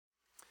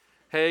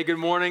Hey, good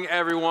morning,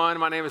 everyone.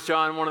 My name is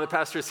John, one of the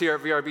pastors here at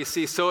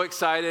VRBC. So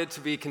excited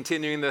to be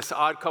continuing this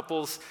Odd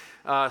Couples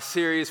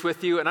series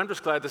with you. And I'm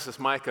just glad this is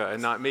Micah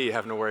and not me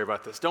having to worry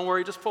about this. Don't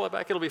worry, just pull it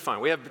back. It'll be fine.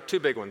 We have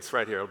two big ones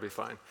right here. It'll be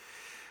fine.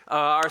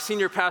 Our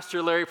senior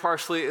pastor, Larry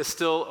Parsley, is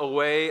still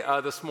away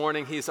this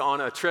morning. He's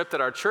on a trip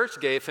that our church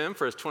gave him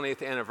for his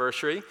 20th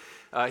anniversary.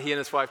 He and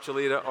his wife,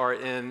 Jolita, are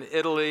in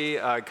Italy,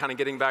 kind of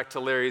getting back to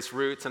Larry's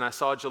roots. And I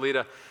saw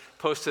Jolita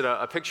posted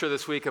a picture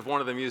this week of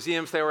one of the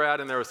museums they were at,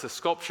 and there was this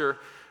sculpture,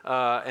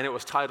 and it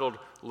was titled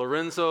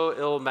Lorenzo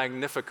il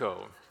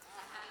Magnifico.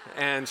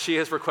 And she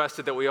has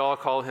requested that we all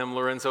call him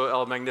Lorenzo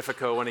el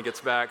Magnifico when he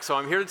gets back. So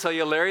I'm here to tell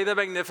you, Larry the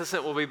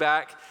Magnificent will be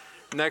back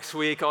next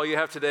week. All you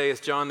have today is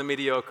John the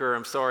Mediocre.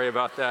 I'm sorry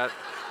about that.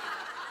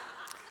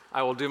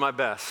 I will do my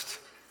best.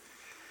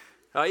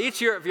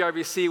 Each year at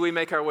VRBC, we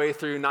make our way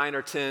through 9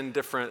 or 10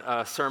 different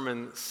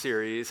sermon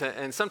series.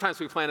 And sometimes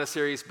we plan a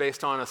series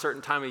based on a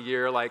certain time of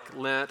year, like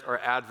Lent or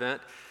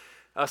Advent.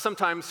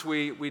 Sometimes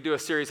we do a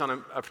series on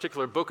a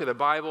particular book of the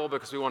Bible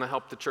because we want to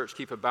help the church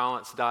keep a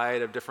balanced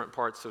diet of different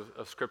parts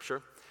of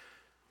Scripture.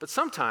 But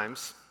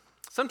sometimes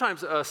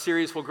a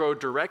series will grow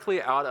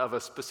directly out of a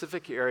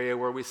specific area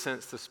where we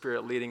sense the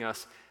Spirit leading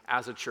us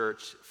as a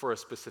church for a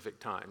specific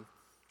time.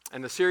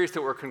 And the series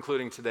that we're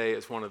concluding today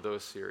is one of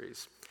those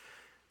series.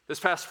 This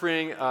past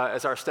spring,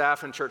 as our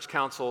staff and church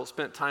council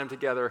spent time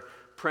together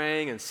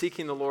praying and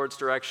seeking the Lord's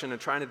direction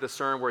and trying to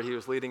discern where He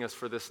was leading us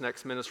for this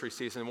next ministry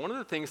season, one of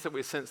the things that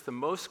we sensed the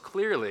most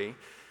clearly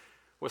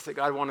was that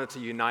God wanted to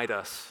unite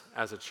us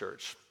as a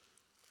church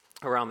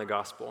around the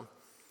gospel.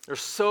 There's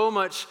so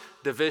much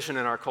division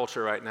in our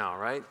culture right now,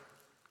 right?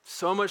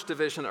 So much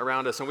division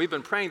around us, and we've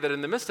been praying that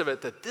in the midst of it,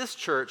 that this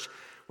church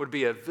would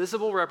be a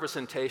visible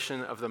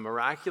representation of the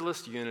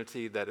miraculous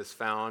unity that is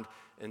found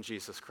in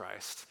Jesus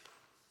Christ.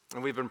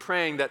 And we've been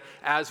praying that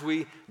as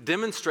we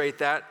demonstrate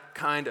that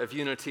kind of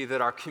unity, that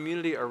our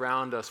community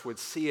around us would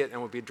see it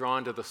and would be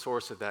drawn to the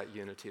source of that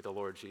unity, the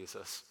Lord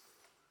Jesus.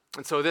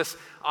 And so this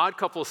Odd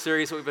Couple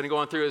series that we've been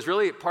going through is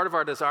really part of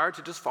our desire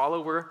to just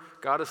follow where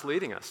God is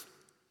leading us.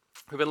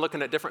 We've been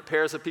looking at different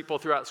pairs of people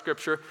throughout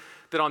Scripture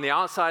that on the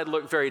outside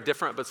look very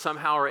different, but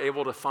somehow are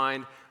able to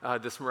find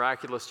this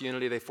miraculous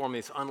unity. They form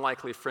these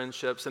unlikely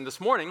friendships. And this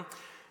morning,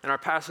 in our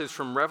passage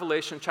from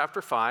Revelation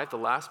chapter 5, the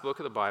last book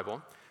of the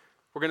Bible,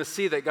 we're going to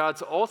see that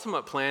God's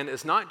ultimate plan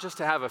is not just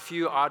to have a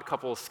few odd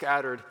couples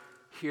scattered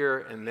here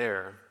and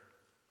there,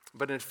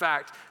 but in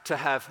fact, to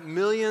have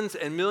millions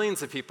and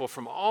millions of people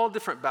from all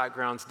different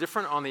backgrounds,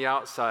 different on the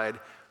outside,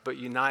 but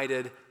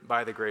united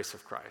by the grace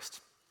of Christ.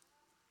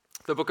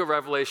 The book of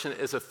Revelation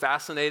is a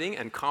fascinating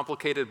and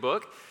complicated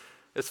book.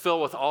 It's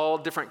filled with all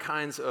different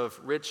kinds of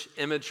rich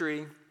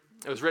imagery.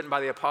 It was written by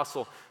the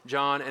Apostle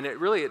John, and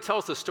it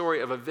tells the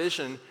story of a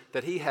vision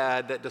that he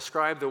had that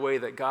described the way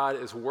that God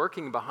is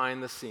working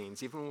behind the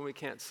scenes, even when we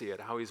can't see it,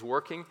 how He's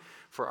working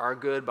for our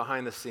good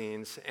behind the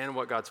scenes and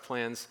what God's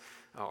plans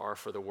are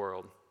for the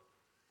world.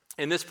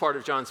 In this part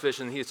of John's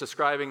vision, he's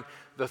describing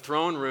the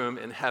throne room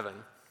in heaven.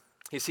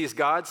 He sees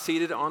God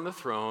seated on the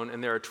throne,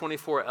 and there are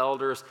 24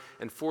 elders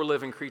and 4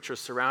 living creatures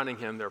surrounding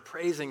Him. They're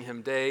praising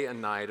Him day and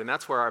night, and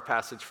that's where our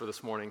passage for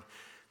this morning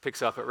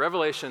picks up at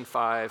Revelation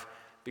 5,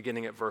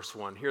 beginning at verse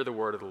 1. Hear the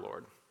word of the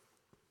Lord.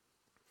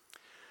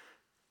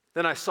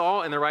 Then I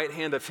saw in the right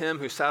hand of Him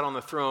who sat on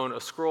the throne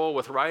a scroll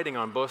with writing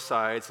on both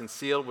sides and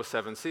sealed with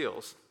 7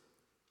 seals.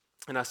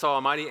 And I saw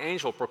a mighty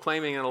angel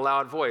proclaiming in a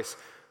loud voice,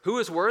 "Who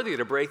is worthy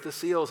to break the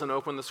seals and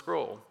open the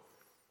scroll?"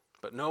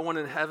 But no one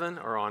in heaven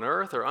or on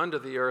earth or under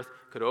the earth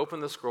could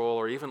open the scroll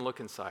or even look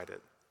inside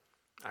it.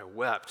 I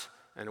wept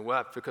and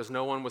wept because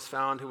no one was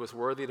found who was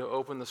worthy to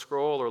open the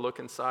scroll or look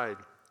inside.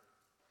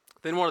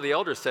 Then one of the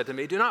elders said to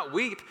me, "Do not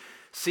weep.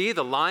 See,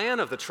 the Lion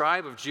of the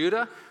tribe of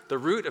Judah, the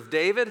Root of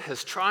David,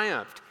 has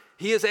triumphed.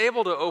 He is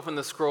able to open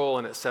the scroll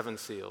and its 7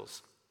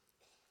 seals."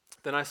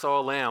 Then I saw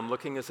a lamb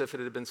looking as if it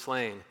had been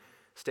slain,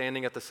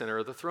 standing at the center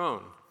of the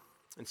throne,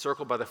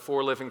 encircled by the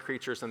 4 living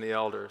creatures and the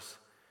elders.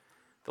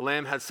 The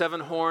lamb had 7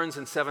 horns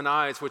and 7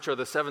 eyes, which are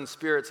the 7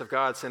 spirits of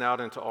God sent out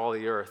into all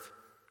the earth.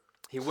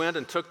 He went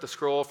and took the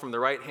scroll from the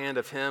right hand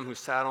of Him who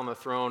sat on the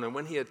throne, and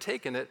when He had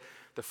taken it,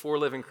 the 4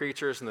 living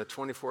creatures and the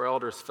 24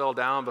 elders fell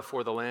down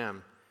before the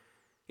Lamb.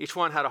 Each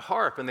one had a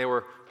harp, and they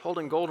were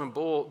holding golden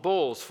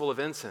bowls full of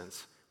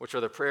incense, which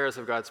are the prayers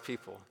of God's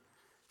people.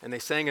 And they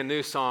sang a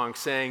new song,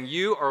 saying,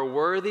 "You are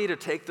worthy to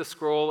take the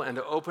scroll and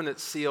to open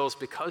its seals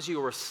because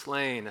you were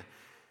slain.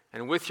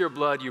 And with your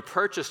blood you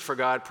purchased for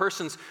God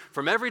persons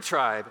from every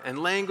tribe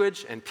and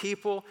language and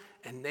people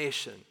and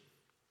nation.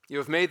 You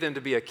have made them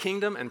to be a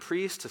kingdom and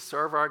priests to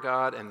serve our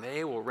God, and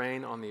they will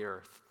reign on the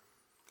earth."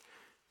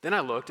 Then I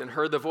looked and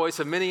heard the voice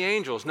of many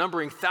angels,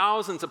 numbering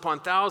thousands upon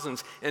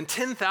thousands, and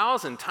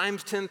 10,000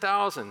 times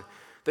 10,000.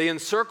 They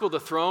encircled the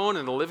throne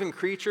and the living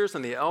creatures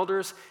and the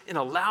elders. In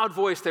a loud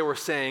voice they were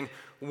saying,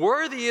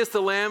 "Worthy is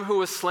the Lamb who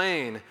was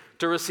slain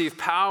to receive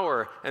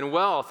power and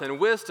wealth and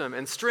wisdom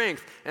and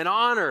strength and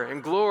honor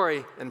and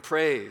glory and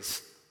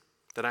praise."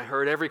 Then I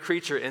heard every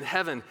creature in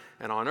heaven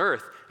and on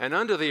earth and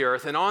under the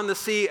earth and on the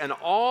sea and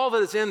all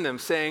that is in them,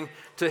 saying,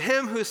 to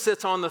him who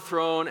sits on the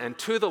throne and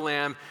to the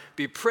Lamb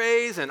be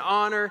praise and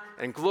honor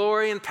and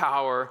glory and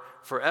power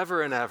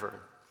forever and ever.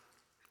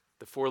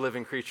 The four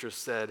living creatures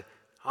said,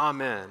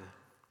 Amen.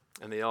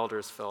 And the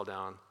elders fell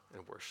down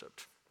and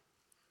worshiped.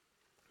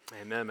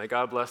 Amen. May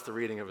God bless the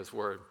reading of his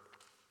word.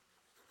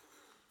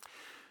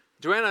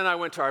 Joanna and I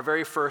went to our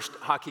very first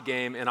hockey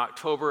game in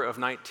October of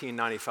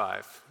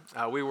 1995.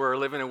 We were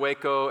living in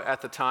Waco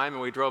at the time,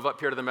 and we drove up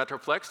here to the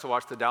Metroplex to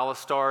watch the Dallas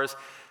Stars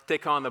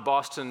take on the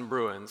Boston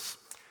Bruins.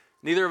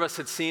 Neither of us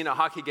had seen a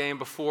hockey game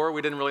before.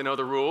 We didn't really know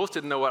the rules,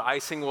 didn't know what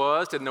icing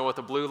was, didn't know what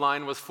the blue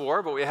line was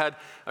for, but we had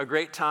a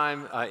great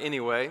time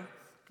anyway.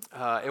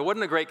 It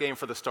wasn't a great game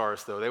for the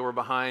Stars, though. They were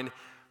behind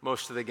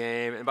most of the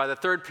game, and by the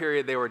third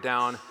period, they were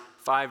down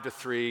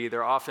 5-3.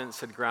 Their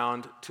offense had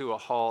ground to a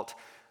halt.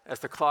 As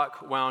the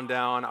clock wound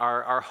down,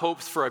 our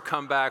hopes for a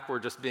comeback were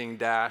just being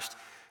dashed.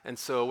 And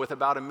so with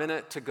about a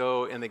minute to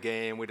go in the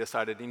game, we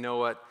decided, you know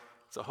what,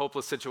 it's a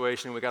hopeless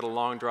situation. We got a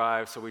long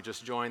drive, so we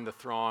just joined the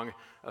throng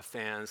of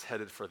fans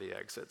headed for the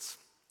exits.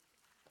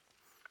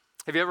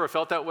 Have you ever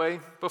felt that way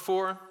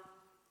before?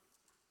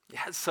 You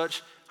had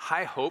such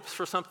high hopes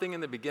for something in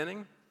the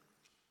beginning.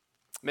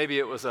 Maybe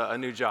it was a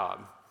new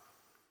job.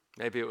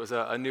 Maybe it was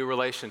a new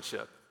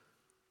relationship.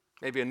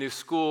 Maybe a new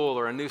school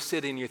or a new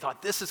city, and you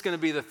thought, this is going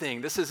to be the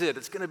thing. This is it.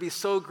 It's going to be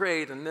so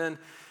great. And then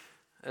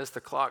as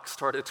the clock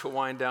started to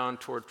wind down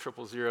toward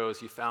triple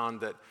zeros, you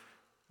found that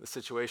the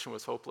situation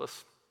was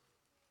hopeless.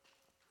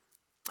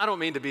 I don't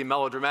mean to be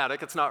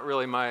melodramatic. It's not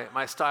really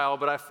my style,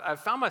 but I've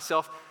found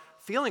myself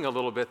feeling a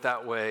little bit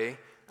that way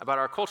about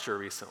our culture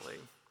recently.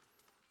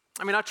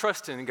 I mean, I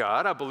trust in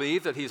God. I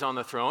believe that he's on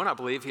the throne. I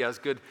believe he has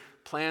good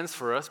plans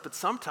for us, but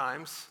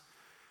sometimes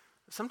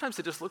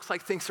it just looks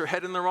like things are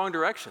headed in the wrong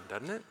direction,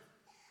 doesn't it?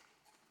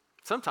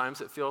 Sometimes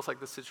it feels like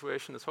the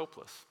situation is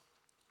hopeless.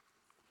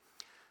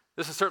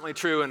 This is certainly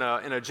true in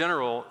a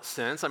general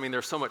sense. I mean,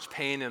 there's so much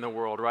pain in the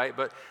world, right?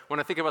 But when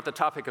I think about the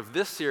topic of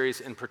this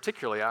series in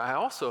particular, I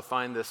also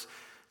find this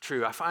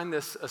true. I find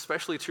this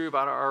especially true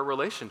about our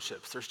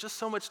relationships. There's just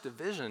so much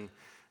division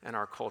in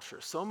our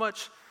culture, so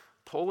much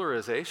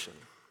polarization.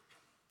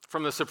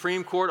 From the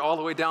Supreme Court all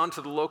the way down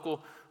to the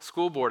local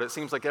school board, it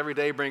seems like every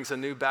day brings a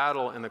new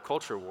battle in the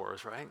culture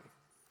wars, right?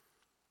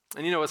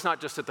 And you know, it's not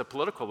just at the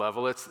political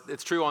level,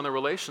 it's true on the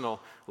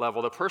relational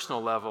level, the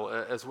personal level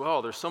as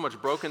well. There's so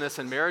much brokenness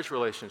in marriage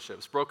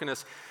relationships,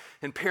 brokenness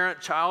in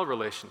parent-child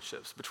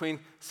relationships, between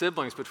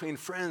siblings, between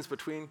friends,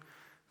 between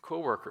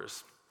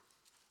coworkers.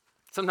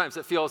 Sometimes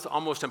it feels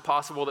almost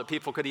impossible that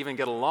people could even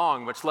get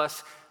along, much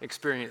less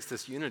experience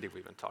this unity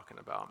we've been talking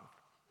about.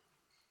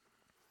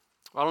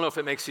 Well, I don't know if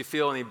it makes you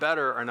feel any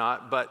better or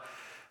not, but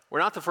we're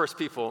not the first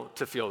people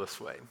to feel this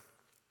way.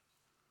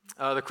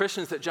 The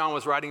Christians that John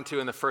was writing to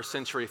in the first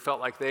century felt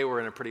like they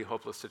were in a pretty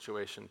hopeless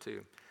situation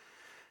too.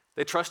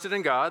 They trusted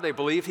in God. They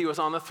believed he was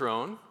on the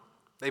throne.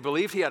 They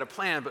believed he had a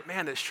plan, but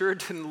man, it sure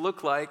didn't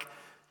look like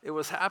it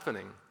was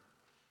happening.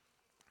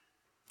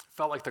 It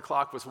felt like the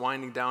clock was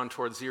winding down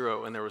towards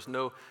zero and there was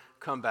no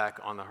comeback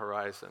on the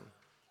horizon.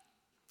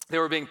 They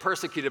were being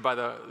persecuted by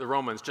the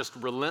Romans just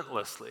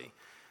relentlessly.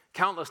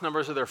 Countless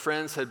numbers of their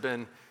friends had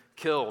been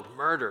killed,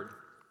 murdered.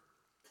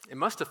 It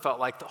must have felt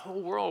like the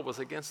whole world was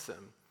against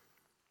them.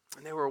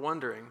 And they were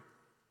wondering,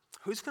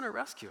 who's going to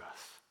rescue us?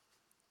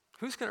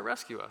 Who's going to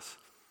rescue us?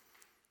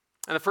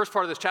 And the first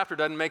part of this chapter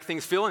doesn't make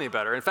things feel any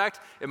better. In fact,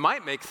 it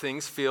might make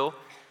things feel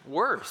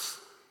worse.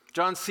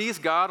 John sees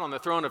God on the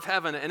throne of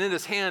heaven, and in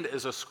his hand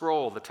is a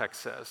scroll, the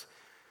text says.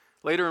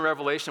 Later in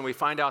Revelation, we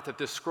find out that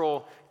this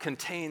scroll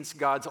contains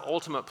God's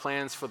ultimate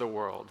plans for the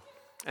world.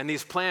 And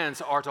these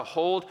plans are to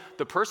hold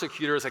the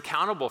persecutors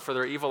accountable for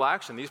their evil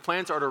action. These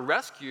plans are to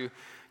rescue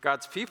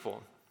God's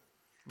people.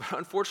 But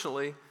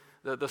unfortunately,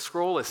 the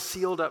scroll is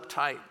sealed up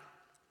tight.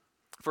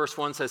 Verse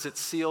 1 says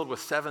it's sealed with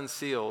 7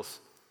 seals.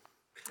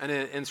 And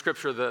in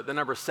Scripture, the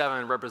number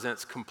 7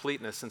 represents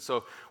completeness. And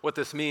so what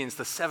this means,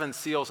 the 7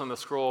 seals on the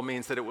scroll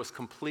means that it was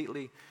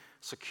completely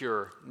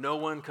secure. No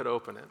one could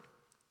open it.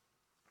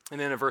 And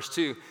then in verse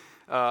 2,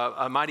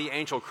 a mighty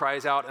angel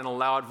cries out in a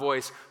loud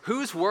voice,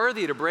 "Who's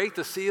worthy to break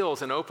the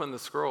seals and open the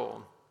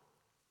scroll?"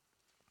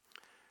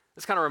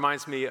 This kind of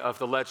reminds me of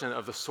the legend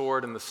of the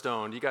sword and the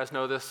stone. Do you guys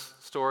know this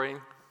story?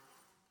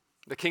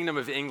 The kingdom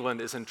of England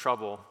is in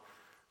trouble.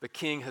 The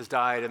king has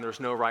died and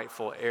there's no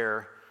rightful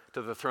heir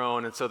to the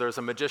throne. And so there's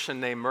a magician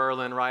named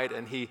Merlin, right?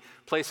 And he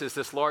places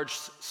this large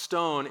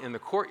stone in the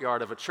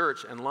courtyard of a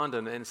church in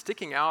London. And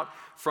sticking out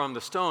from the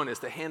stone is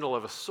the handle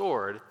of a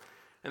sword.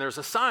 And there's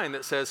a sign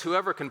that says,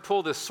 whoever can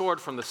pull this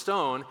sword from the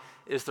stone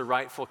is the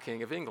rightful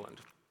king of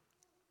England.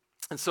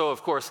 And so,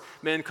 of course,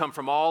 men come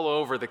from all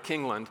over the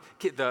kingdom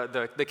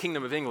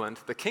of England,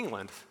 the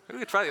kingland,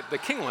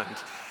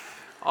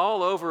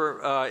 all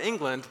over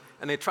England,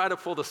 and they try to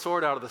pull the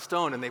sword out of the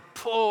stone, and they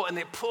pull, and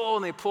they pull,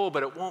 and they pull,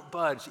 but it won't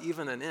budge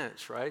even an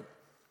inch, right?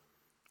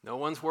 No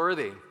one's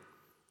worthy.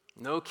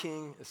 No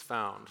king is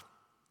found.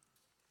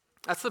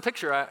 That's the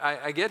picture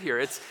I get here.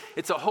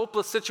 It's a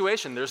hopeless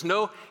situation. There's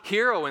no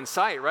hero in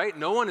sight, right?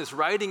 No one is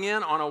riding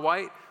in on a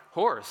white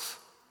horse.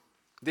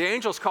 The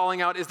angel's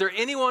calling out, is there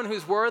anyone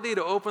who's worthy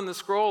to open the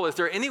scroll? Is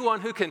there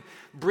anyone who can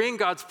bring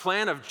God's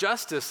plan of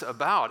justice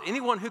about?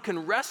 Anyone who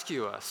can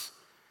rescue us?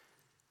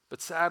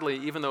 But sadly,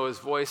 even though his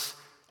voice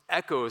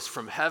echoes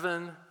from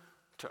heaven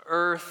to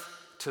earth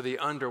to the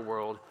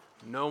underworld,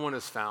 no one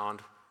is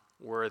found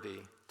worthy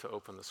to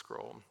open the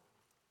scroll.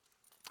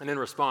 And in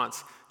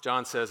response,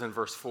 John says in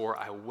verse 4,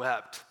 I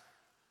wept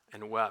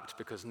and wept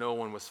because no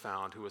one was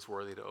found who was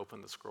worthy to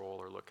open the scroll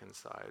or look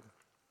inside.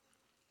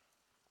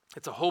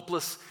 It's a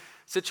hopeless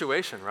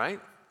situation, right?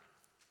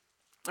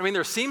 I mean,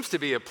 there seems to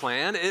be a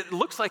plan. It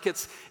looks like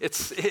it's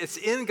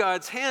in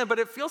God's hand, but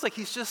it feels like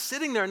he's just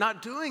sitting there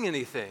not doing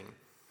anything.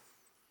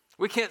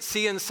 We can't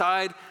see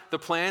inside the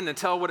plan and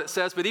tell what it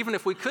says, but even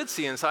if we could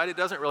see inside, it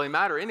doesn't really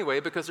matter anyway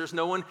because there's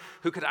no one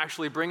who could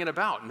actually bring it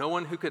about, no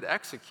one who could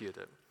execute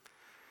it.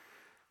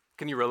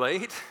 Can you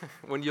relate?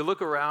 When you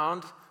look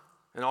around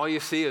and all you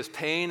see is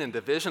pain and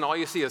division, all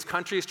you see is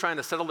countries trying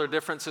to settle their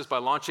differences by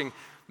launching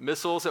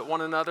missiles at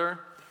one another,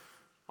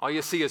 all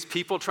you see is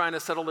people trying to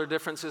settle their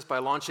differences by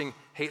launching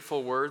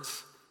hateful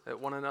words at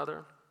one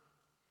another.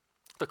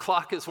 The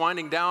clock is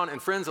winding down,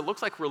 and friends, it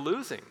looks like we're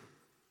losing.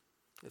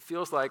 It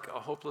feels like a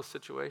hopeless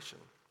situation.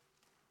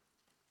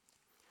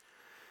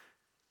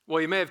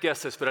 Well, you may have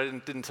guessed this, but I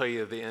didn't tell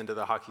you the end of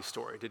the hockey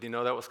story. Did you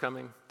know that was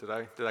coming? Did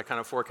I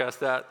kind of forecast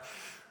that?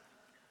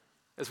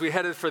 As we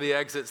headed for the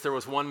exits, there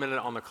was 1 minute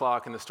on the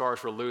clock, and the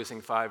Stars were losing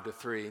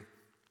 5-3.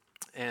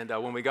 And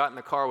when we got in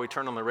the car, we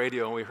turned on the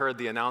radio, and we heard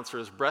the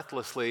announcers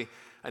breathlessly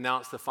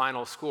announce the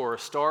final score.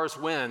 Stars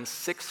win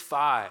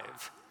 6-5.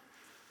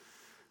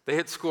 They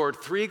had scored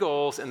 3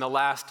 goals in the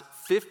last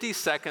 50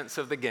 seconds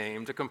of the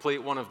game to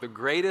complete one of the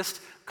greatest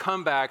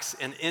comebacks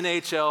in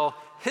NHL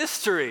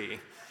history.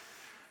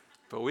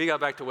 But we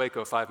got back to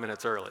Waco 5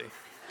 minutes early.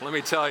 Let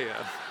me tell you.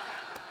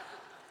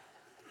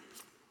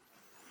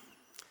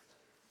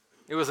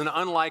 It was an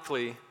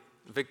unlikely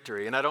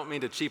victory, and I don't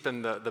mean to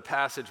cheapen the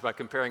passage by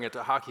comparing it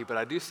to hockey, but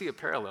I do see a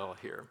parallel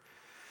here.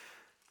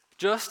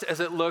 Just as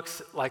it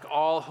looks like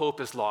all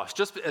hope is lost,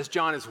 just as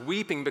John is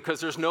weeping because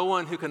there's no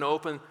one who can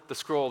open the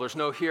scroll, there's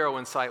no hero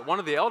in sight, one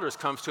of the elders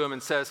comes to him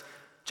and says,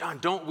 John,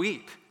 don't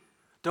weep.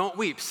 Don't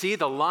weep. See,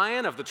 the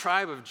Lion of the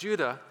tribe of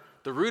Judah,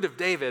 the Root of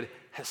David,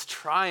 has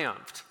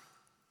triumphed.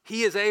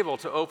 He is able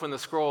to open the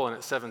scroll and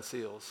its 7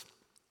 seals.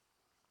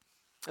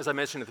 As I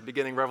mentioned at the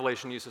beginning,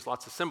 Revelation uses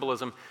lots of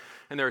symbolism,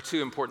 and there are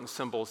 2 important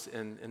symbols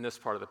in this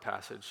part of the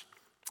passage.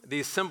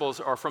 These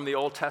symbols are from the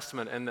Old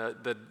Testament, and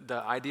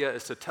the idea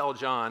is to tell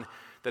John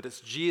that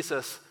it's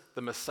Jesus,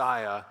 the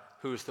Messiah,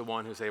 who's the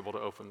one who's able to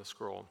open the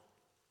scroll.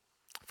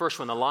 First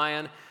one, the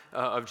Lion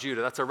of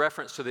Judah. That's a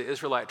reference to the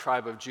Israelite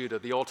tribe of Judah.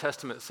 The Old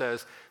Testament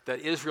says that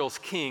Israel's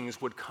kings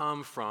would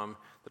come from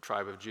the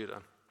tribe of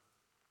Judah.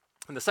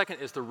 And the second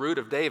is the Root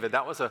of David.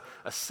 That was a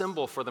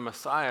symbol for the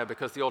Messiah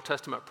because the Old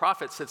Testament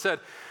prophets had said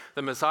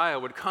the Messiah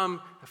would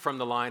come from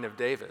the line of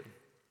David.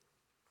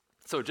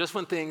 So just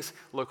when things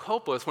look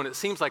hopeless, when it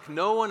seems like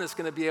no one is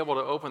going to be able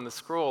to open the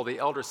scroll, the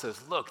elder says,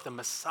 look, the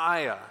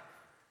Messiah,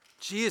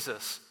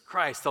 Jesus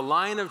Christ, the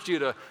Lion of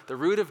Judah, the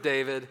Root of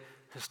David,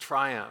 has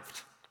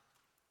triumphed.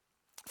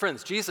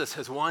 Friends, Jesus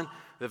has won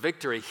the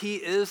victory. He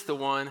is the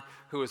one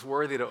who is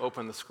worthy to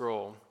open the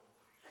scroll.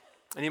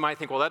 And you might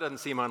think, well, that doesn't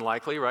seem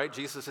unlikely, right?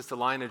 Jesus is the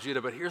Lion of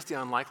Judah, but here's the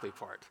unlikely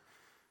part.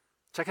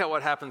 Check out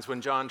what happens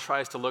when John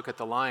tries to look at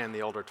the lion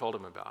the elder told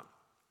him about.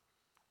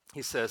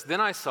 He says,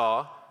 then I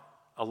saw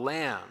a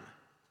lamb,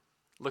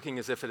 looking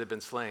as if it had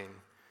been slain,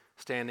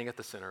 standing at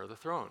the center of the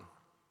throne.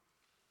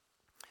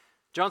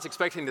 John's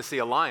expecting to see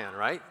a lion,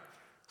 right?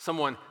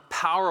 Someone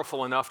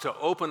powerful enough to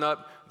open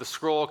up the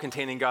scroll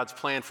containing God's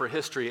plan for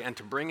history and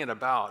to bring it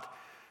about.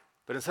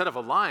 But instead of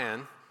a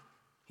lion,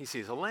 he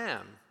sees a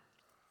lamb.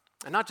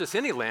 And not just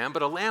any lamb,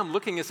 but a lamb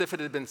looking as if it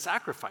had been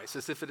sacrificed,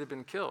 as if it had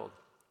been killed.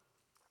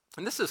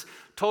 And this is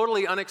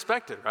totally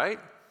unexpected, right?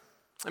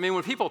 I mean,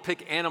 when people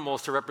pick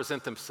animals to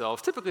represent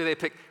themselves, typically they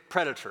pick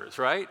predators,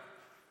 right?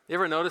 You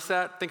ever notice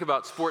that? Think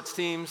about sports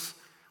teams.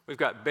 We've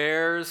got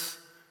bears,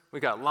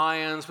 we've got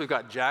lions, we've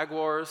got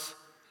jaguars.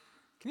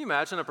 Can you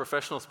imagine a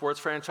professional sports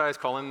franchise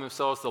calling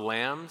themselves the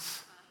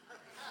Lambs?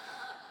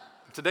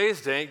 In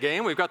today's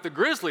game, we've got the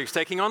Grizzlies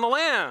taking on the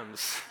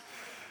Lambs.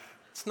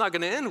 It's not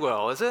going to end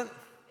well, is it?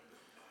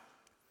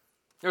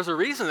 There's a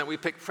reason that we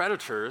pick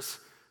predators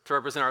to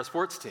represent our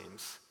sports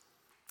teams.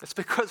 It's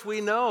because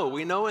we know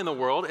in the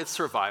world it's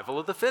survival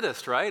of the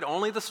fittest, right?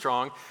 Only the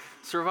strong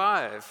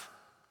survive.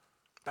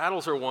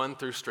 Battles are won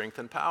through strength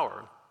and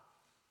power.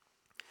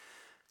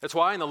 That's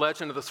why in the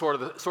legend of the sword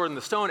and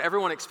the stone,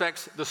 everyone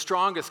expects the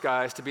strongest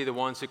guys to be the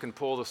ones who can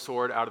pull the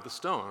sword out of the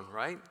stone,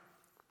 right?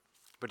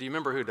 But do you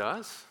remember who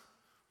does?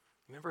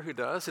 Remember who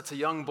does? It's a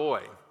young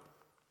boy.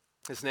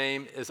 His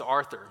name is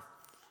Arthur,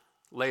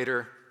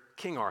 later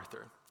King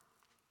Arthur.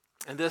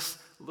 And this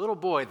little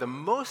boy, the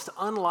most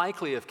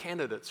unlikely of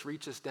candidates,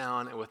 reaches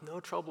down and with no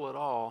trouble at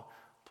all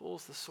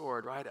pulls the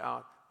sword right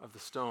out of the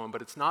stone.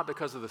 But it's not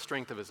because of the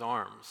strength of his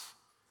arms.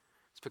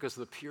 It's because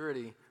of the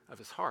purity of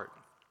his heart.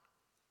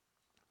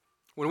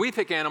 When we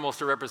pick animals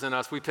to represent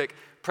us, we pick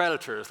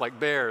predators like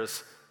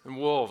bears and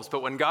wolves.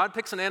 But when God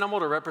picks an animal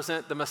to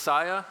represent the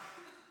Messiah,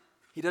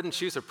 he doesn't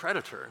choose a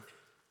predator.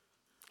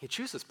 He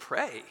chooses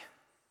prey.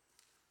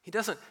 He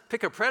doesn't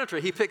pick a predator,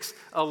 he picks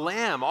a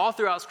lamb. All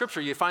throughout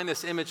Scripture, you find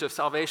this image of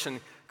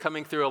salvation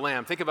coming through a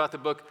lamb. Think about the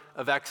book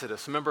of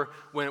Exodus. Remember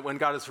when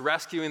God is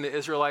rescuing the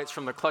Israelites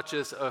from the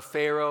clutches of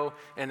Pharaoh,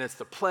 and it's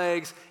the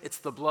plagues, it's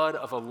the blood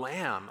of a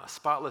lamb, a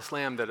spotless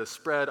lamb that is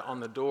spread on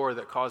the door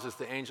that causes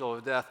the angel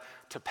of death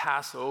to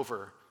pass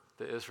over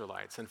the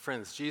Israelites. And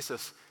friends,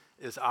 Jesus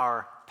is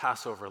our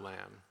Passover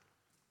lamb.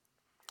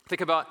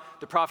 Think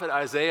about the prophet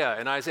Isaiah.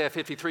 In Isaiah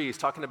 53, he's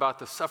talking about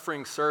the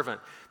suffering servant.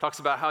 Talks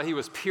about how he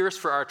was pierced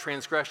for our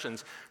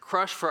transgressions,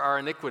 crushed for our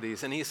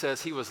iniquities. And he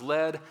says he was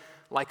led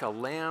like a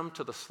lamb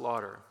to the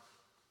slaughter.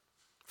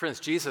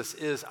 Friends, Jesus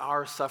is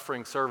our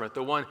suffering servant,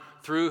 the one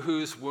through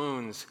whose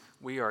wounds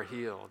we are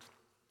healed.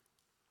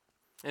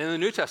 And in the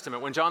New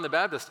Testament, when John the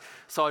Baptist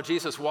saw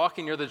Jesus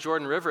walking near the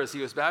Jordan River as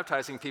he was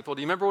baptizing people,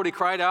 do you remember what he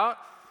cried out?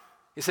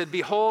 He said,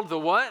 "Behold the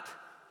what?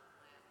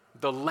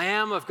 The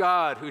Lamb of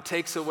God who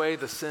takes away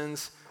the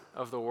sins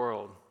of the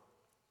world."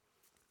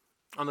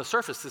 On the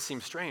surface, this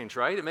seems strange,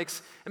 right? It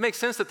makes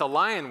sense that the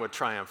lion would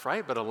triumph,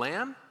 right? But a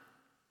lamb?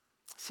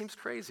 Seems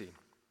crazy.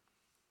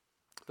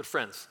 But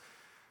friends,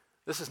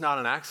 this is not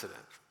an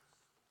accident.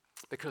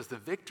 Because the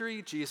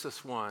victory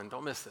Jesus won,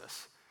 don't miss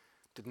this,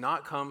 did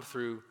not come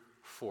through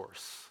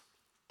force.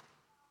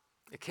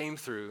 It came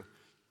through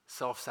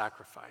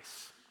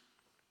self-sacrifice.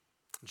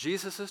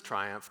 Jesus'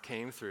 triumph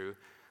came through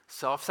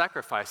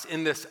self-sacrifice.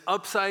 In this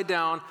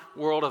upside-down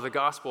world of the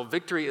gospel,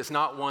 victory is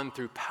not won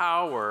through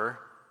power.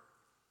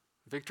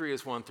 Victory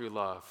is won through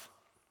love.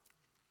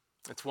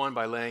 It's won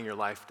by laying your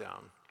life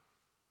down.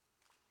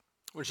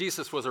 When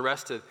Jesus was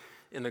arrested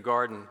in the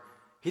garden,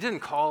 he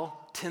didn't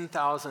call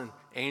 10,000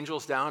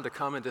 angels down to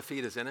come and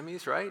defeat his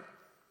enemies, right?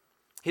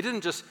 He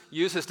didn't just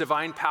use his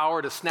divine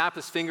power to snap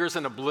his fingers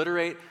and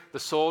obliterate the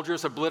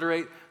soldiers,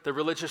 obliterate the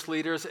religious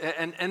leaders.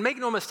 And make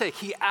no mistake,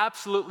 he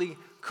absolutely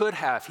could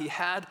have. He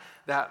had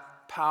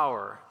that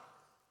power.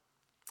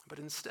 But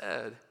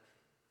instead,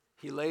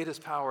 he laid his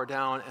power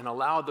down and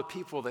allowed the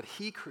people that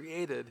he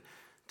created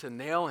to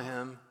nail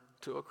him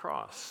to a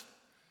cross.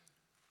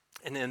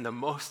 And in the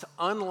most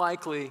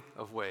unlikely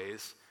of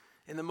ways,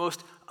 in the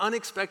most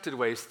unexpected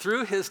ways,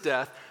 through his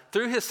death,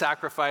 through his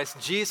sacrifice,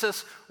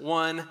 Jesus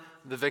won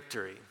the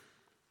victory.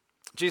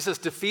 Jesus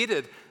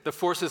defeated the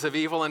forces of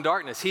evil and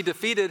darkness. He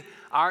defeated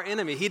our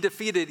enemy. He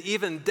defeated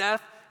even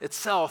death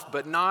itself,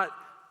 but not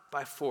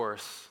by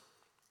force.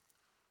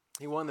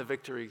 He won the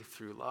victory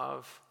through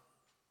love,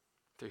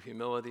 through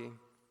humility,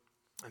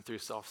 and through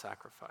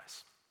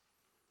self-sacrifice.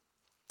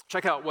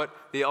 Check out what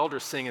the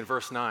elders sing in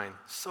verse 9.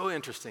 So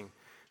interesting.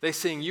 They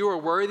sing, "You are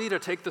worthy to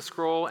take the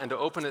scroll and to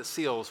open its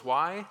seals."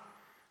 Why?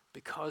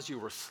 Because you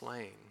were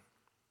slain.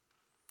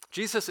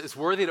 Jesus is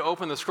worthy to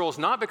open the scrolls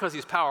not because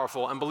he's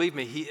powerful, and believe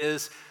me, he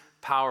is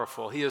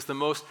powerful. He is the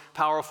most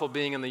powerful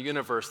being in the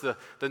universe. The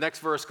next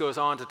verse goes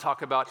on to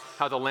talk about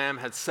how the Lamb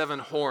had 7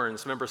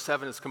 horns. Remember,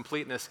 7 is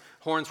completeness.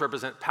 Horns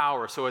represent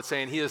power. So it's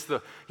saying he is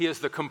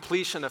the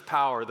completion of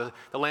power. The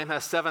Lamb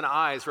has 7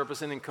 eyes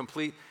representing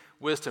complete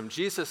wisdom.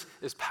 Jesus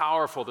is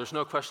powerful. There's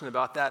no question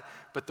about that.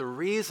 But the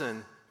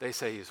reason they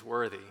say he's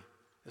worthy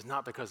is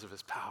not because of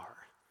his power.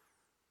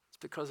 It's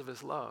because of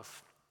his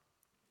love.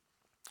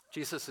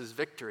 Jesus'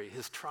 victory,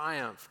 his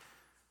triumph,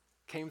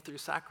 came through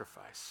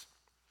sacrifice.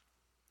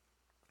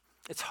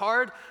 It's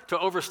hard to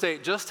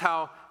overstate just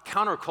how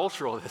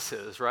countercultural this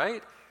is,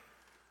 right?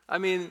 I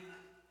mean,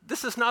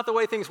 this is not the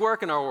way things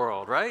work in our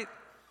world, right?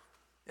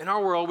 In our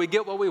world, we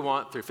get what we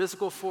want through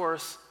physical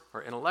force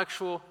or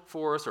intellectual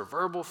force or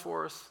verbal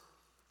force.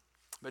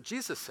 But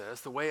Jesus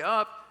says the way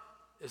up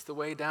is the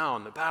way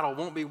down. The battle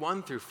won't be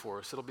won through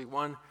force. It'll be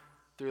won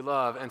through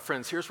love. And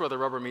friends, here's where the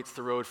rubber meets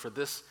the road for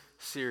this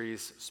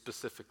series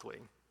specifically.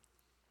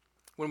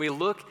 When we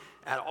look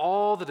at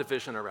all the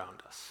division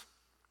around us,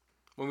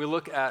 when we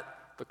look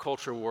at the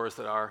culture wars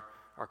that our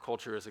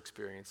culture is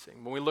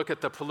experiencing, when we look at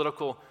the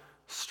political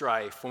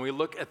strife, when we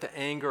look at the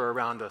anger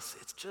around us,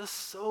 it's just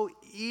so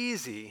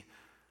easy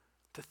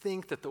to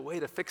think that the way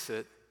to fix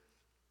it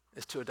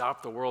is to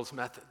adopt the world's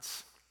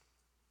methods.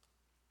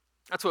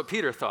 That's what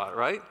Peter thought,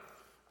 right?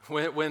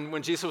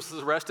 When Jesus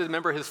was arrested,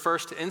 remember his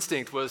first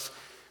instinct was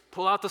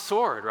pull out the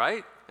sword,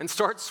 right? And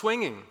start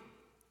swinging.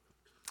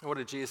 And what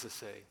did Jesus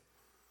say?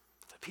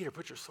 He said, "Peter,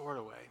 put your sword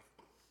away.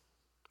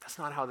 That's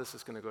not how this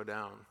is going to go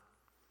down."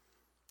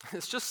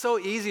 It's just so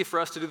easy for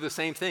us to do the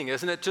same thing,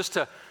 isn't it? Just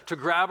to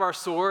grab our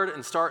sword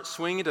and start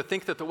swinging, to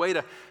think that the way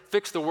to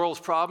fix the world's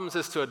problems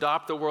is to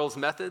adopt the world's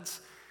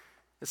methods.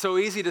 It's so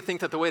easy to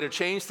think that the way to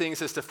change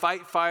things is to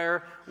fight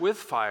fire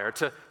with fire,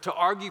 to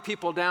argue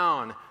people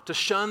down, to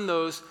shun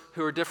those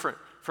who are different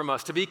from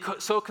us, to be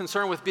so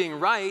concerned with being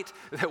right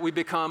that we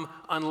become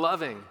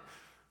unloving,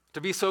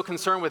 to be so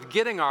concerned with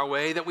getting our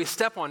way that we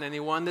step on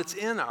anyone that's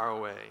in our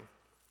way.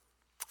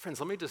 Friends,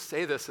 let me just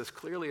say this as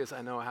clearly as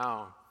I know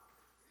how.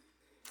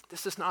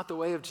 This is not the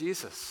way of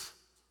Jesus.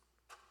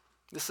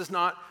 This is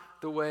not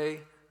the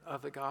way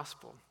of the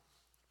gospel.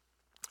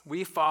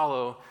 We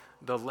follow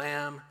the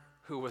Lamb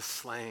who was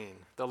slain,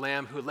 the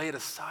Lamb who laid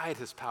aside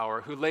his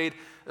power, who laid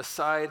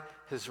aside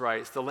his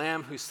rights, the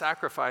Lamb who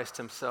sacrificed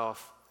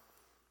himself.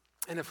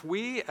 And if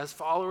we, as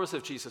followers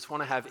of Jesus,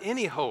 want to have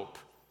any hope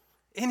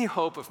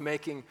of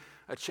making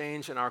a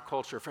change in our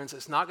culture, friends,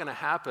 it's not going to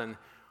happen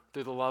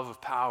through the love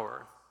of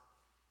power.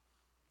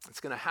 It's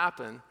going to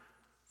happen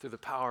through the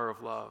power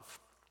of love.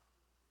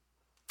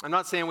 I'm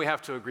not saying we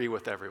have to agree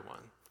with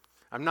everyone.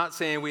 I'm not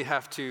saying we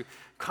have to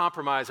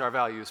compromise our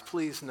values.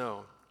 Please,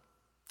 no.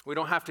 We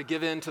don't have to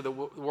give in to the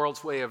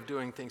world's way of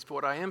doing things. But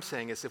what I am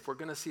saying is if we're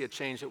going to see a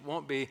change, it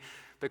won't be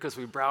because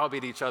we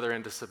browbeat each other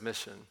into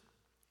submission.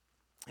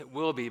 It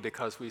will be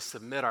because we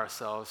submit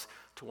ourselves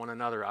to one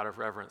another out of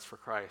reverence for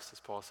Christ, as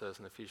Paul says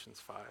in Ephesians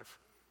 5.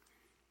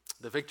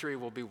 The victory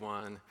will be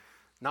won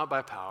not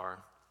by power,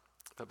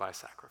 but by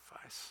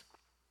sacrifice.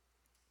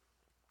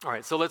 All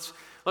right, so let's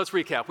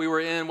recap. We were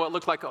in what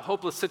looked like a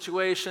hopeless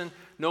situation.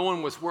 No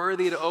one was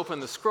worthy to open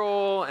the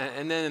scroll.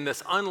 And then in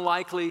this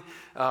unlikely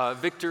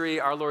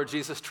victory, our Lord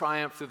Jesus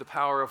triumphed through the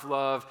power of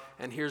love.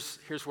 And here's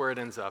where it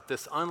ends up.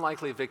 This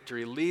unlikely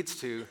victory leads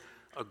to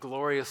a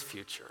glorious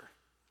future.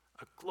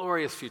 A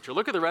glorious future.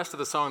 Look at the rest of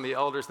the song the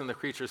elders and the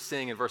creatures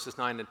sing in verses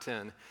 9 and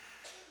 10.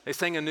 They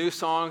sang a new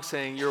song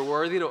saying, "You're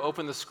worthy to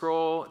open the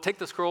scroll. Take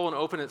the scroll and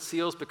open its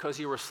seals because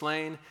you were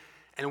slain.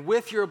 And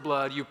with your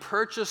blood, you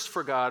purchased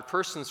for God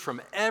persons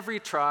from every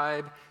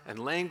tribe and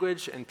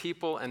language and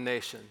people and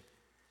nation.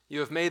 You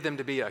have made them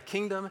to be a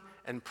kingdom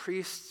and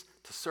priests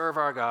to serve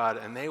our God,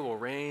 and they will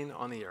reign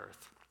on the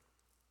earth."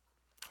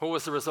 What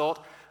was the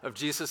result of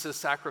Jesus'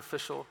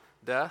 sacrificial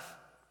death?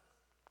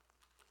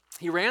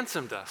 He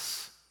ransomed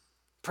us.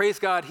 Praise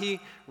God, he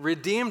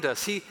redeemed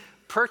us. He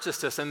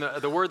purchased us. And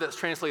the word that's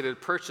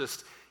translated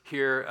purchased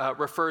here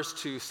refers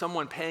to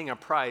someone paying a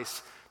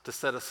price to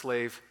set a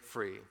slave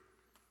free.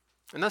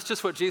 And that's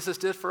just what Jesus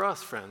did for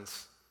us,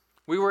 friends.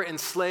 We were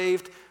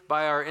enslaved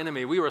by our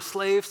enemy. We were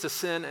slaves to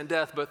sin and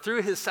death, but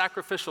through his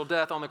sacrificial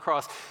death on the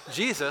cross,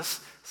 Jesus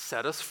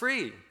set us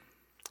free.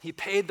 He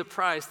paid the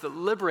price that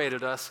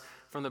liberated us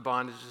from the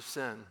bondage of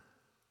sin.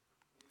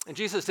 And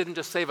Jesus didn't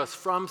just save us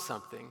from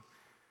something,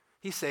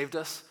 he saved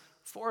us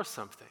for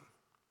something.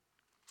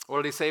 What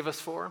did he save us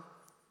for?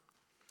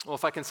 Well,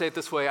 if I can say it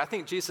this way, I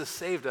think Jesus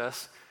saved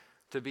us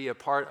to be a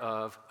part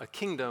of a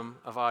kingdom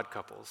of odd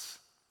couples.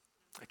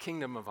 A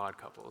kingdom of odd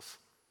couples.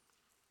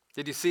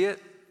 Did you see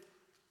it?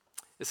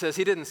 It says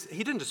he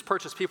didn't just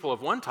purchase people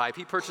of one type,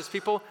 he purchased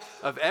people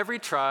of every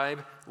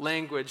tribe,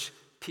 language,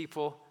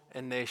 people,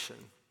 and nation.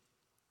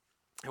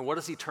 And what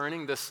is he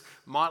turning this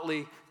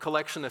motley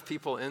collection of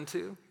people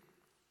into?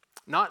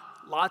 Not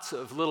lots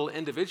of little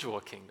individual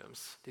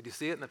kingdoms. Did you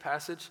see it in the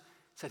passage?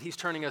 It said he's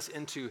turning us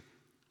into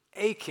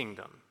a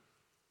kingdom.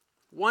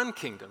 One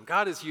kingdom.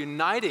 God is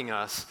uniting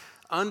us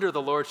under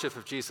the lordship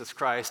of Jesus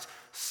Christ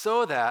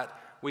so that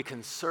we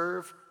can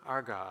serve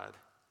our God,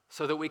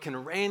 so that we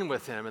can reign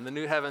with him in the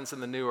new heavens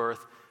and the new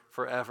earth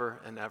forever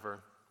and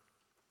ever.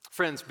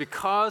 Friends,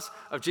 because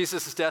of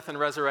Jesus' death and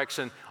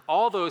resurrection,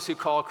 all those who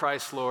call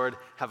Christ Lord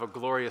have a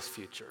glorious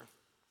future.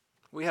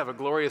 We have a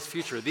glorious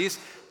future. These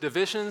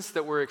divisions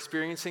that we're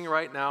experiencing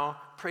right now,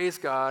 praise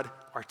God,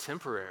 are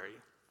temporary.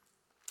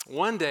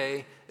 One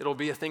day, it'll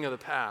be a thing of the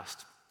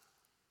past.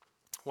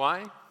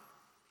 Why?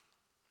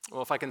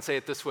 Well, if I can say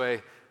it this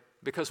way,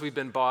 because we've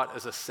been bought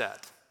as a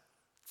set.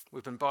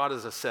 We've been bought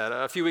as a set.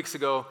 A few weeks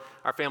ago,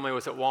 our family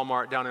was at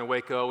Walmart down in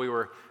Waco. We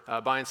were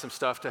buying some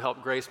stuff to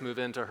help Grace move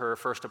into her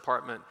first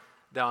apartment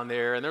down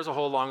there. And there's a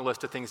whole long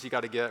list of things you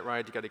got to get,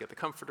 right? You got to get the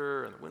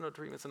comforter and the window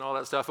treatments and all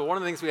that stuff. But one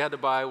of the things we had to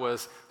buy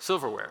was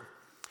silverware.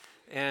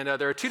 And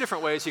there are two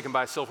different ways you can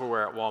buy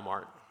silverware at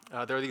Walmart.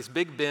 There are these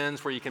big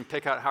bins where you can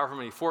pick out however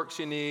many forks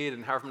you need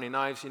and however many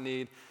knives you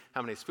need,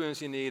 how many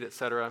spoons you need,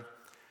 etc.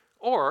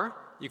 Or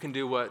you can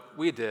do what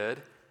we did,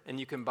 and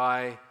you can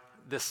buy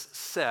this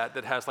set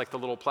that has like the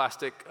little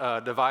plastic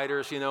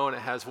dividers, and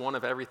it has one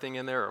of everything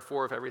in there or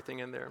four of everything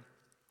in there.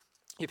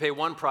 You pay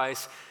one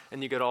price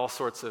and you get all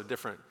sorts of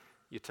different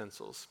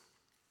utensils.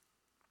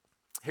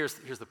 Here's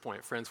the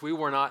point, friends. We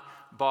were not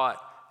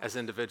bought as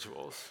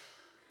individuals.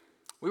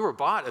 We were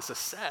bought as a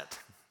set.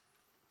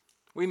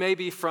 We may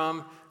be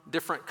from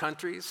different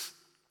countries.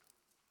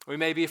 We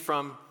may be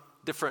from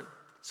different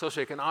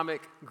socioeconomic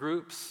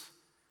groups.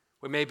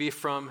 We may be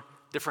from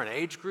different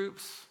age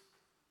groups.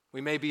 We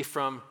may be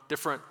from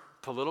different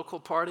political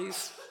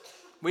parties.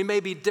 We may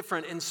be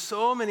different in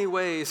so many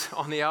ways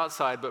on the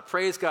outside, but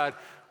praise God,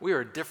 we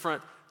are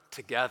different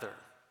together,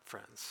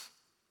 friends.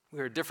 We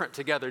are different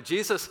together.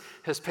 Jesus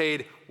has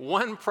paid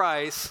one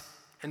price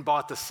and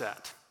bought the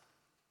set.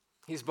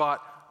 He's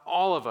bought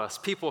all of us,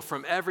 people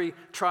from every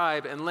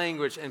tribe and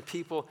language and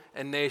people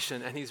and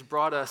nation, and he's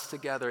brought us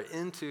together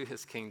into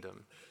his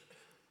kingdom.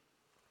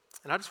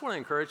 And I just want to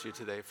encourage you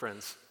today,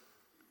 friends.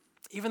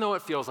 Even though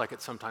it feels like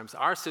it sometimes,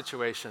 our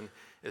situation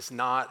is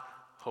not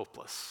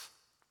hopeless.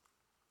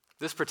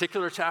 This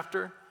particular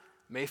chapter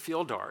may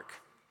feel dark,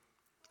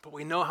 but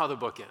we know how the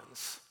book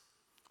ends.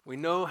 We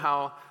know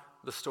how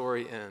the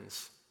story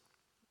ends.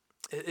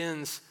 it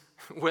ends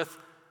with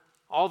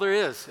all there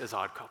is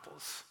Odd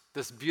Couples,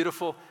 this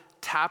beautiful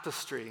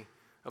tapestry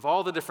of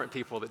all the different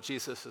people that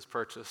Jesus has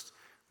purchased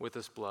with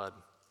his blood.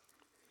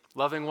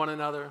 Loving one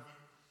another,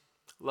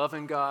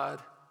 loving God,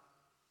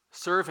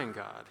 serving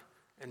God,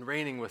 and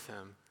reigning with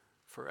him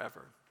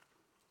forever.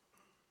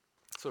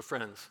 So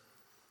friends,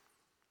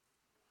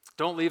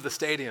 don't leave the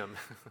stadium.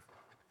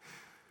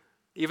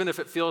 Even if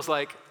it feels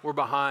like we're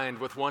behind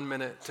with 1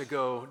 minute to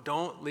go,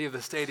 don't leave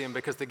the stadium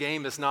because the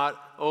game is not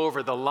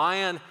over. The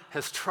lion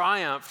has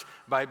triumphed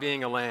by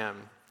being a lamb.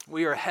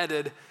 We are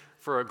headed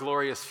for a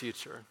glorious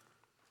future.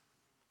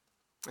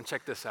 And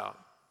check this out.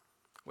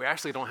 We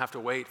actually don't have to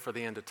wait for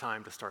the end of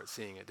time to start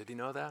seeing it. Did you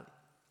know that?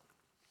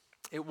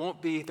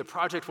 The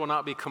project will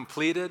not be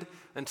completed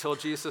until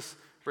Jesus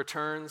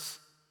returns,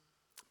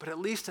 but at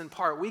least in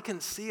part, we can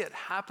see it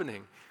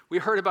happening. We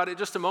heard about it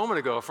just a moment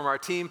ago from our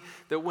team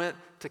that went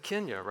to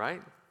Kenya,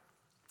 right?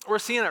 We're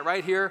seeing it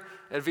right here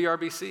at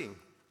VRBC.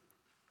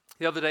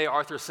 The other day,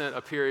 Arthur sent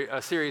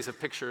a series of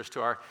pictures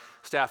to our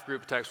staff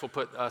group text. We'll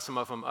put some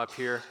of them up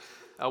here.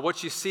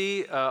 What you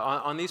see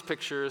on these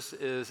pictures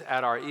is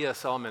at our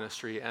ESL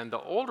ministry, and the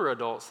older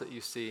adults that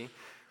you see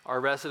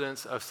are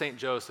residents of St.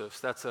 Joseph's.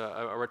 That's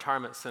a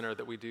retirement center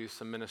that we do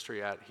some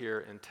ministry at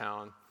here in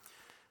town.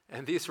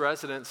 And these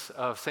residents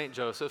of St.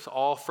 Joseph's,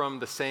 all from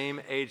the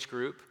same age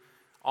group,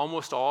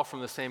 almost all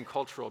from the same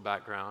cultural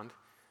background,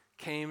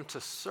 came to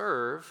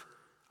serve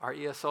our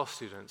ESL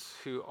students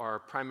who are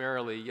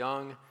primarily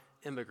young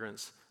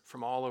immigrants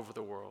from all over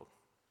the world.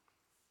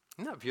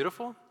 Isn't that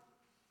beautiful?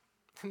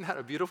 Isn't that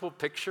a beautiful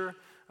picture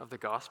of the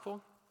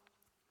gospel?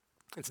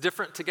 It's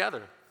different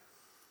together.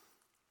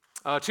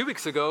 2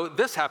 weeks ago,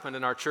 this happened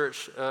in our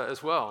church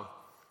as well.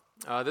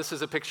 This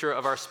is a picture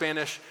of our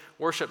Spanish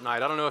worship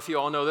night. I don't know if you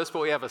all know this,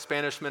 but we have a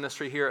Spanish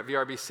ministry here at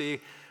VRBC.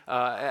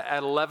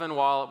 At 11,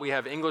 while we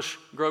have English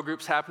grow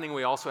groups happening,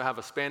 we also have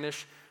a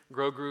Spanish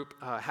grow group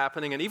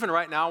happening. And even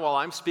right now, while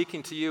I'm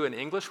speaking to you in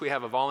English, we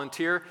have a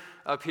volunteer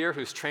up here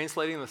who's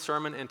translating the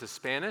sermon into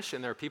Spanish,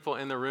 and there are people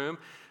in the room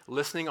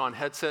listening on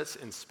headsets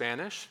in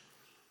Spanish.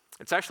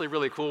 It's actually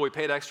really cool. We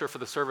paid extra for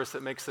the service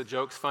that makes the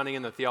jokes funny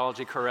and the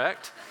theology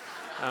correct.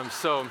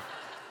 So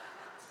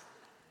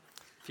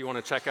if you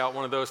want to check out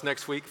one of those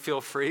next week,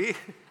 feel free.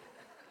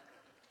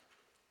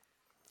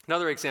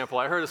 Another example,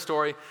 I heard a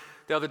story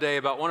the other day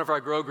about one of our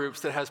grow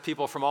groups that has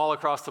people from all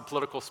across the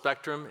political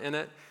spectrum in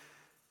it.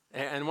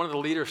 And one of the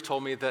leaders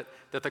told me that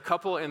the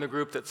couple in the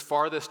group that's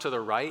farthest to the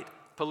right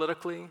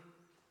politically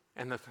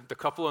and the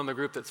couple in the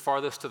group that's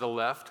farthest to the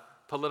left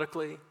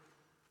politically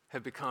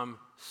have become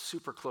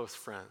super close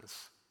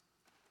friends.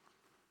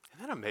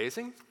 Isn't that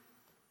amazing?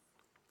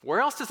 Where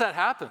else does that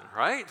happen,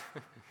 right?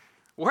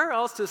 Where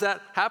else does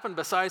that happen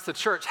besides the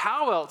church?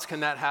 How else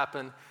can that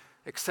happen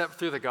except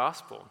through the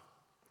gospel?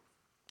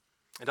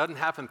 It doesn't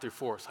happen through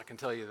force, I can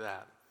tell you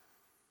that.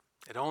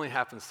 It only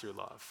happens through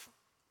love.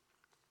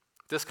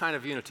 This kind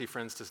of unity,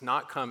 friends, does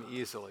not come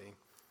easily.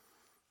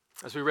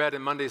 As we read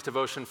in Monday's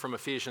devotion from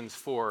Ephesians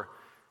 4,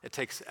 it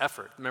takes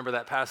effort. Remember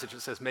that passage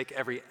that says, make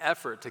every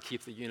effort to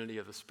keep the unity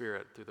of the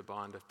Spirit through the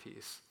bond of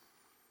peace.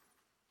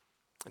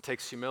 It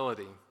takes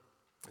humility.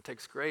 It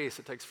takes grace.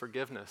 It takes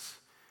forgiveness.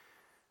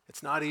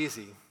 It's not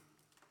easy.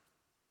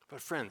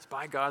 But friends,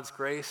 by God's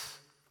grace,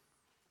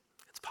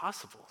 it's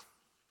possible.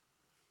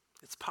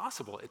 It's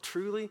possible. It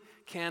truly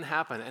can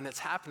happen, and it's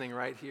happening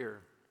right here.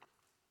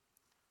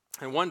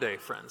 And one day,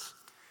 friends,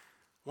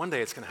 one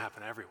day it's going to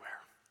happen everywhere.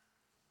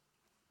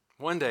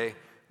 One day,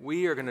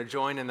 we are going to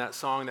join in that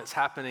song that's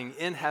happening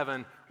in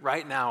heaven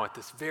right now at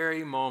this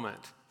very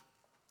moment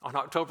on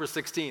October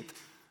 16th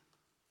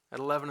at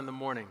 11 in the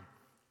morning.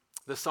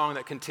 The song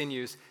that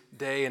continues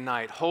day and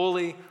night.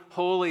 Holy,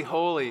 holy,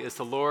 holy is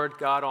the Lord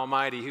God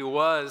Almighty, who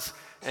was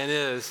and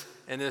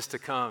is to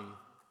come.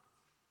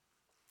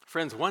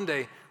 Friends, one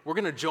day we're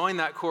going to join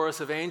that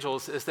chorus of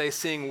angels as they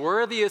sing,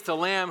 worthy is the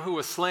Lamb who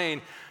was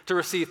slain to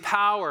receive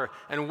power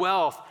and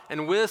wealth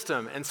and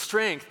wisdom and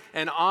strength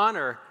and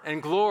honor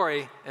and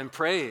glory and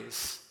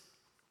praise.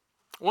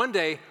 One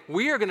day,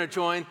 we are going to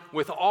join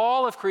with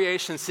all of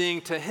creation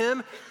singing, to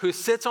him who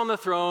sits on the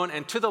throne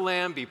and to the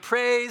Lamb be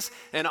praise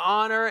and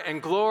honor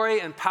and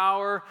glory and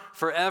power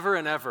forever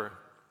and ever.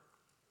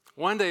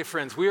 One day,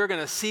 friends, we are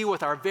going to see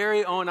with our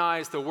very own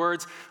eyes the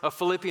words of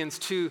Philippians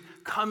 2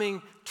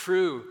 coming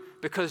true,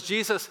 because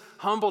Jesus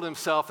humbled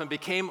himself and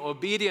became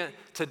obedient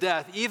to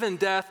death, even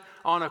death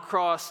on a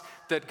cross,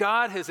 that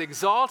God has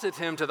exalted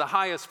him to the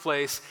highest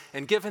place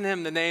and given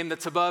him the name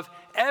that's above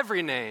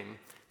every name,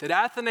 that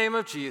at the name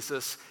of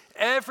Jesus,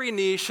 every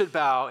knee should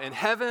bow in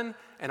heaven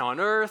and on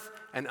earth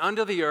and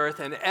under the earth,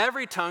 and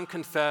every tongue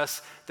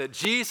confess that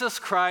Jesus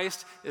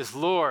Christ is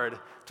Lord,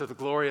 to the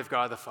glory of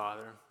God the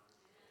Father.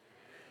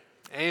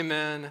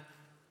 Amen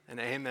and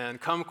amen.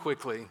 Come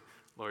quickly,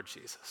 Lord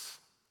Jesus.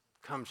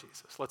 Come,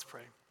 Jesus. Let's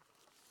pray.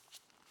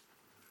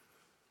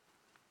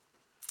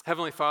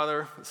 Heavenly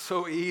Father, it's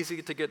so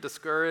easy to get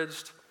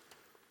discouraged.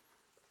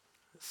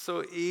 It's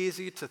so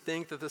easy to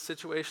think that the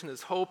situation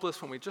is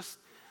hopeless when we just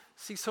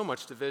see so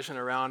much division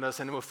around us,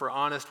 and if we're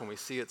honest, when we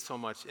see it so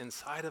much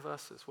inside of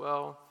us as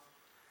well.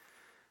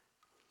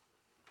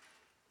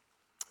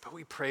 But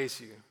we praise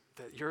you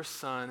that your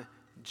Son,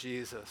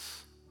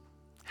 Jesus,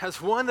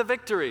 has won the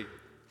victory.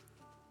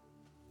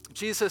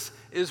 Jesus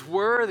is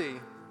worthy.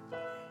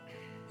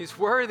 He's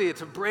worthy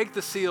to break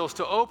the seals,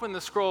 to open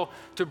the scroll,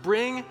 to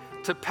bring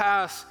to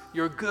pass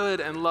your good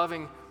and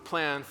loving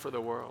plan for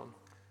the world.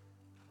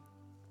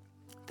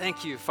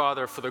 Thank you,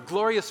 Father, for the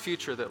glorious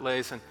future that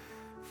lays in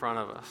front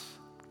of us.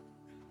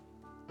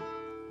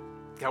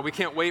 God, we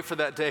can't wait for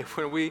that day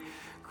when we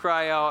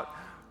cry out,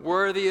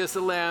 "Worthy is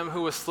the Lamb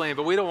who was slain."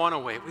 But we don't want to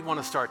wait. We want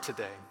to start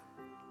today.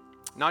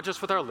 Not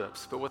just with our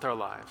lips, but with our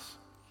lives.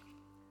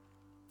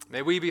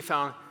 May we be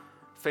found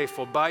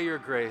faithful by your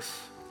grace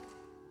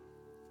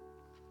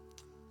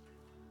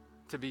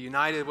to be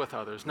united with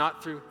others,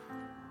 not through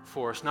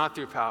force, not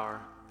through power,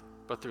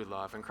 but through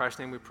love. In Christ's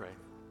name we pray.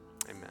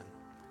 Amen.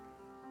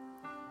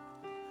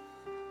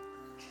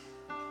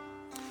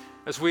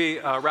 As we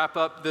wrap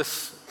up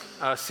this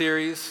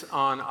series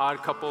on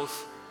odd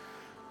couples,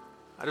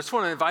 I just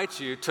want to invite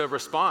you to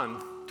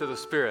respond to the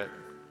Spirit.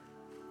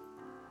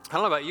 I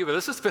don't know about you, but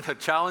this has been a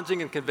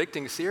challenging and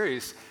convicting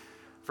series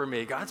for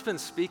me. God's been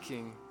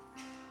speaking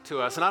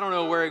to us, and I don't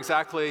know where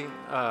exactly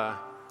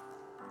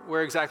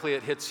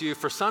it hits you.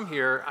 For some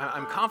here,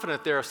 I'm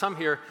confident there are some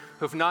here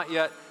who have not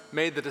yet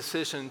made the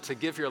decision to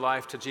give your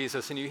life to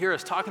Jesus, and you hear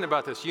us talking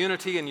about this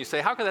unity, and you say,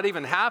 how could that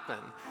even happen?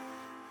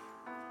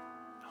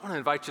 I want to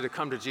invite you to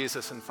come to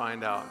Jesus and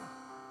find out.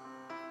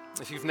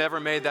 If you've never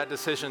made that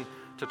decision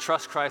to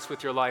trust Christ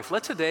with your life,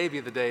 let today be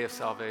the day of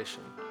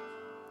salvation.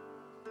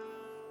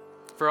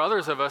 For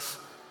others of us,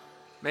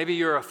 maybe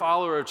you're a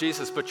follower of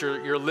Jesus, but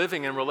you're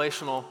living in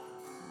relational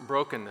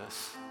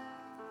brokenness.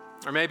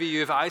 Or maybe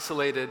you've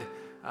isolated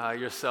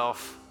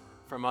yourself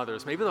from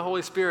others. Maybe the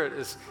Holy Spirit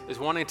is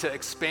wanting to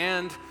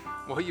expand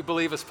what you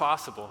believe is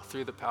possible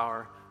through the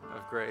power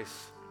of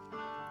grace.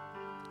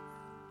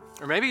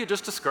 Or maybe you're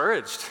just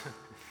discouraged.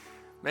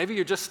 Maybe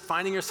you're just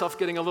finding yourself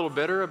getting a little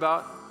bitter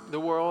about the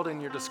world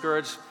and you're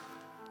discouraged.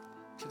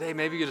 Today,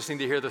 maybe you just need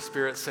to hear the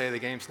Spirit say, the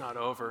game's not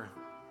over.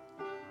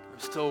 I'm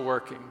still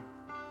working.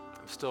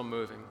 I'm still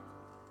moving.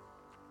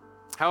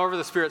 However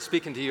the Spirit's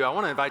speaking to you, I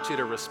want to invite you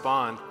to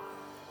respond.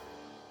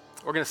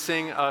 We're going to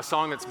sing a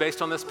song that's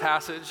based on this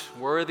passage,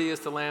 "Worthy is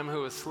the Lamb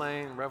who was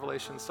slain,"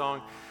 Revelation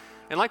song.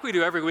 And like we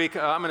do every week,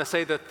 I'm going to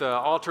say that the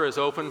altar is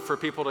open for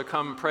people to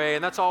come pray,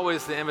 and that's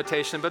always the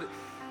invitation. But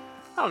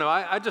I don't know,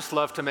 I'd just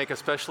love to make a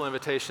special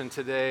invitation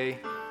today,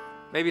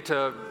 maybe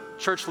to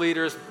church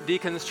leaders,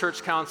 deacons,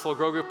 church council,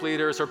 grow group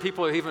leaders, or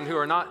people even who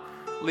are not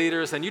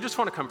leaders, and you just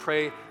want to come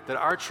pray that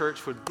our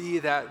church would be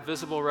that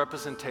visible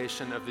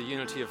representation of the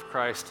unity of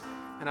Christ.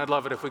 And I'd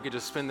love it if we could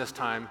just spend this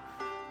time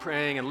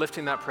praying and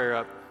lifting that prayer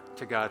up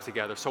to God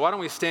together. So why don't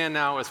we stand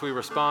now as we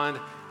respond,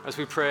 as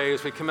we pray,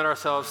 as we commit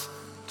ourselves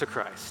to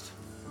Christ.